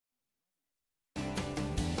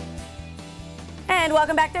And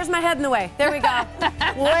welcome back. There's my head in the way. There we go.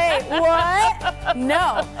 Wait, what?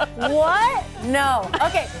 No. What? No.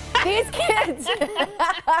 Okay, these kids.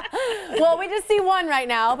 Well, we just see one right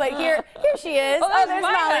now, but here she is. Oh, there's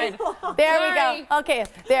Molly. There we go. Okay,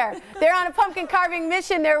 there. They're on a pumpkin carving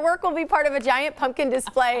mission. Their work will be part of a giant pumpkin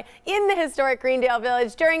display in the historic Greendale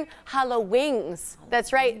Village during Hallowings.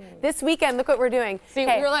 That's right. This weekend, look what we're doing. See,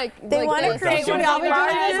 we're like, they want to create one of the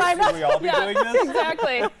largest. Should we all be doing this?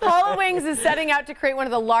 Exactly. Hallowings is setting out to create one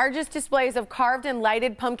of the largest displays of carved and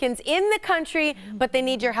lighted pumpkins in the country, but they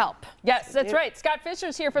need your help. Yes, that's right. Scott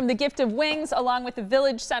Fischer's here from the Gift of Wings, along with the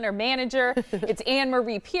Village Center manager. It's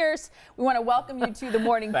Anne-Marie Pierce. We want to welcome you to the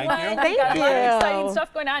morning. Thank you. We've got a lot of exciting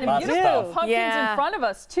stuff going on, and beautiful pumpkins in front of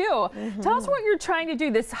us too. Tell us what you're trying to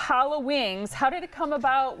do. This Hallowings. How did it come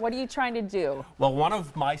about? What are you trying to do? Well, one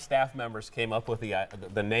of my staff members came up with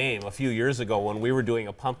the name a few years ago when we were doing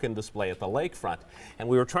a pumpkin display at the lakefront, and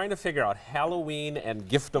we were trying to figure out Halloween and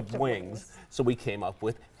Gift of Wings, so we came up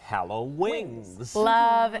with Hallowings.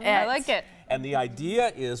 Love it. I like it. And the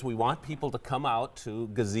idea is we want people to come out to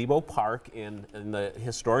Gazebo Park in the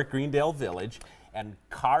historic Greendale Village and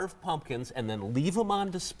carve pumpkins and then leave them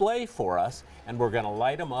on display for us, and we're going to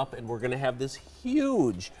light them up, and we're going to have this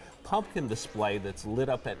huge pumpkin display that's lit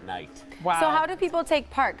up at night. Wow. So how do people take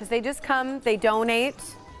part? Because they just come, they donate.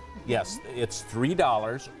 Yes, it's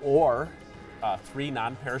 $3 or 3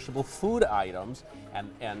 non-perishable food items,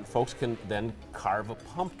 and folks can then carve a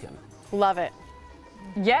pumpkin. Love it.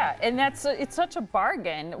 Yeah, and it's such a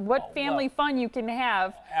bargain. What family fun you can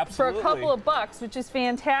have for a couple of bucks, which is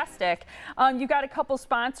fantastic. You got a couple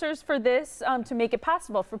sponsors for this to make it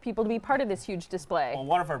possible for people to be part of this huge display. Well,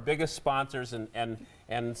 one of our biggest sponsors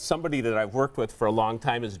and somebody that I've worked with for a long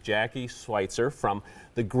time is Jackie Schweitzer from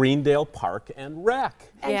the Greendale Park and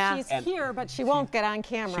Rec. And she's here, but she won't get on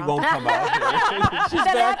camera. She won't come out here. She's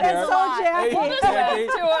back there. So Jackie. We'll just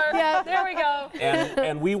wave to her. Yeah, there we go.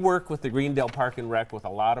 And we work with the Greendale Park and Rec with a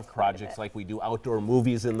lot of projects, like we do outdoor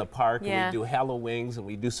movies in the park, and we do Hallowings, and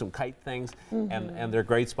we do some kite things, and they're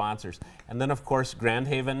great sponsors. And then, of course, Grand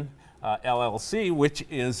Haven LLC, which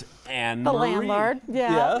is Anne-Marie. The landlord,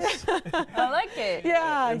 Yes. I like it.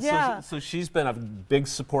 Yeah, So she's been a big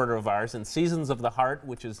supporter of ours, and Seasons of the Heart,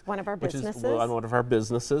 which is one of our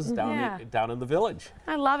businesses, down in the village.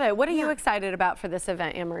 I love it. What are you excited about for this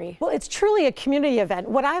event, Anne-Marie? Well, it's truly a community event.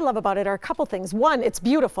 What I love about it are a couple things. One, it's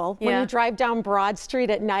beautiful. When you drive down Broad Street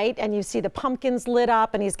at night and you see the pumpkins lit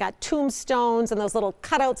up, and he's got tombstones and those little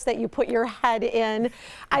cutouts that you put your head in.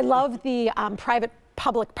 I love the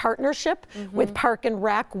private-public partnership with Park and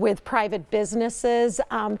Rec, with private businesses,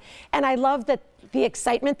 and I love that the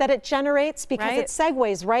excitement that it generates, because it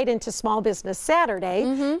segues right into Small Business Saturday,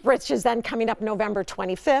 which is then coming up November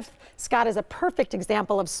 25th. Scott is a perfect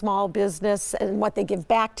example of small business and what they give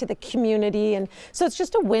back to the community, and so it's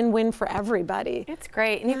just a win-win for everybody. It's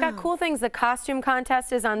great, and you've got cool things. The costume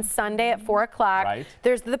contest is on Sunday at 4 o'clock.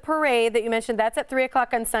 There's the parade that you mentioned. That's at 3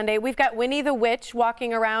 o'clock on Sunday. We've got Winnie the Witch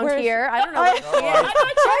walking around here. I don't know where she is.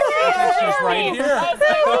 She's right here.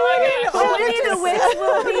 Winnie the Witch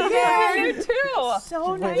will be there. You too.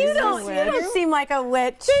 So nice. You don't seem like a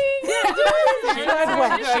witch. She's a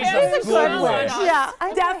good witch. Yeah,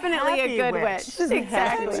 definitely a good witch.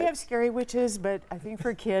 Exactly. We have scary witches, but I think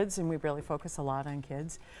for kids, and we really focus a lot on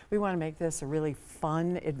kids, we want to make this a really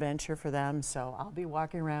fun adventure for them. So I'll be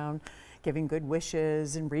walking around giving good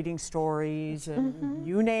wishes and reading stories, and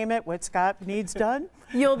you name it, what Scott needs done.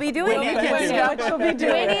 You'll be doing it.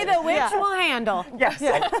 Winnie the Witch will handle. Yes.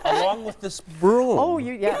 Along with this broom. Oh,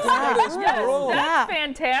 yes. That's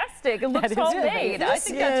fantastic. It looks homemade. I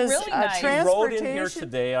think that's really nice. She rode in here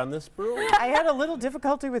today on this broom. I had a little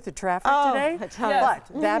difficulty with the traffic today,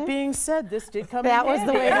 but that being said, this did come in That was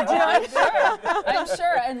the way to do it. I'm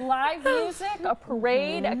sure. And live music, a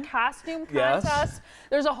parade, a costume contest.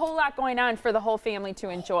 There's a whole lot going on for the whole family to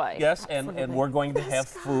enjoy. Yes, and we're going to have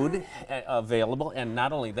food available, and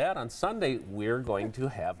not only that, on Sunday we're going to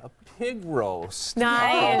have a pig roast.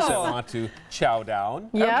 Nice. Folks that want to chow down.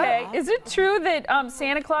 Okay. Is it true that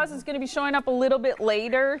Santa Claus is going to be showing up a little bit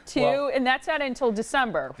later too? Well, and that's not until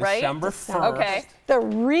December, right? December 1st. Okay. The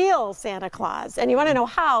real Santa Claus, and you want to know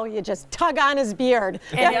how? You just tug on his beard.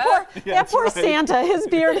 That poor Santa, his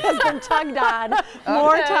beard has been tugged on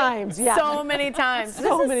more times. Yeah. So many times.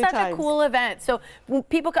 So many This is such times. a cool event. So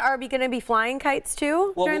people are going to be flying kites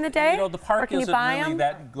too during the day? You know, the park isn't really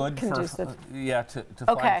that good for to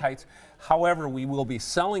fly kites. However, we will be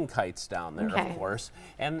selling kites down there, of course,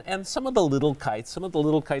 and some of the little kites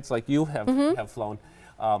like you have flown.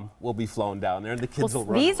 will be flown down there, and the kids will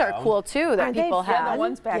run These around. are cool too that people have. Yeah, the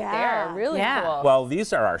ones back there are really cool. Well,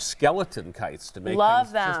 these are our skeleton kites to make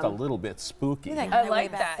things just a little bit spooky. I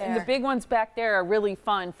like that. And the big ones back there are really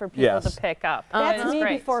fun for people to pick up. That's me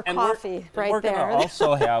great. before coffee right we're there. We're going to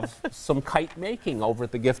also have some kite making over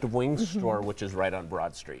at the Gift of Wings store, which is right on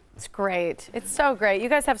Broad Street. It's great. It's so great. You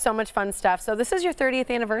guys have so much fun stuff. So this is your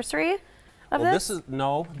 30th anniversary of this?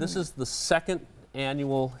 This is the second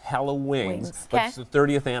annual Hallowings, but it's the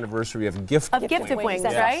 30th anniversary of Gift of Wings,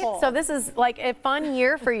 right? So this is like a fun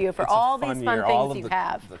year for you for all these fun things you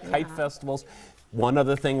have. The kite festivals. One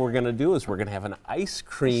other thing we're going to do is we're going to have an ice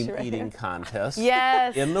cream eating contest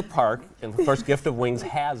in the park. And of course, Gift of Wings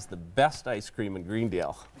has the best ice cream in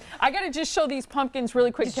Greendale. I got to just show these pumpkins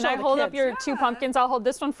really quick. Can I hold up your two pumpkins? I'll hold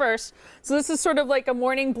this one first. So this is sort of like a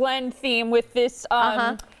morning blend theme with this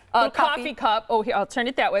coffee cup. Oh, here, I'll turn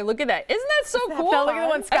it that way. Look at that. Isn't that so cool? Look at the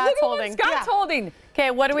one Scott's holding. Scott's holding.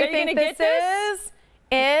 Okay, what do we think this is?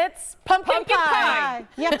 It's pumpkin pie.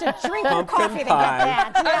 You have to drink your coffee to get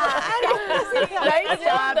that. Nice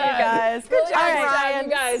job, you guys. Good job, Ryan.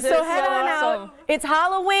 You guys. So head on out. It's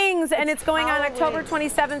Hallowings, and it's going on October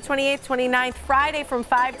 27th, 28th, 29th, Friday from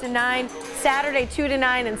 5 to 9, Saturday 2 to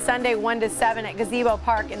 9, and Sunday 1 to 7 at Gazebo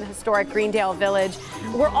Park in the historic Greendale Village.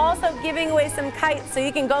 We're also giving away some kites, so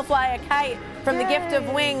you can go fly a kite from the Gift of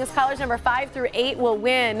Wings. Callers number 5 through 8 will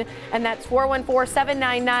win, and that's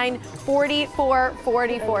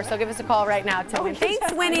 414-799-4444. So give us a call right now to win.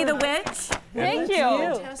 Thanks, Winnie the Witch. Thank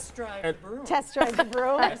you. Test drive the broom. Test drive the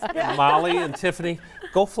broom. Molly and Tiffany,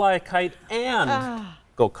 go fly a kite and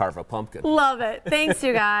go carve a pumpkin. Love it. Thanks,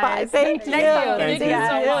 you guys. Bye. Thank you. Thank you so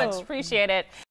guys. much. Appreciate it.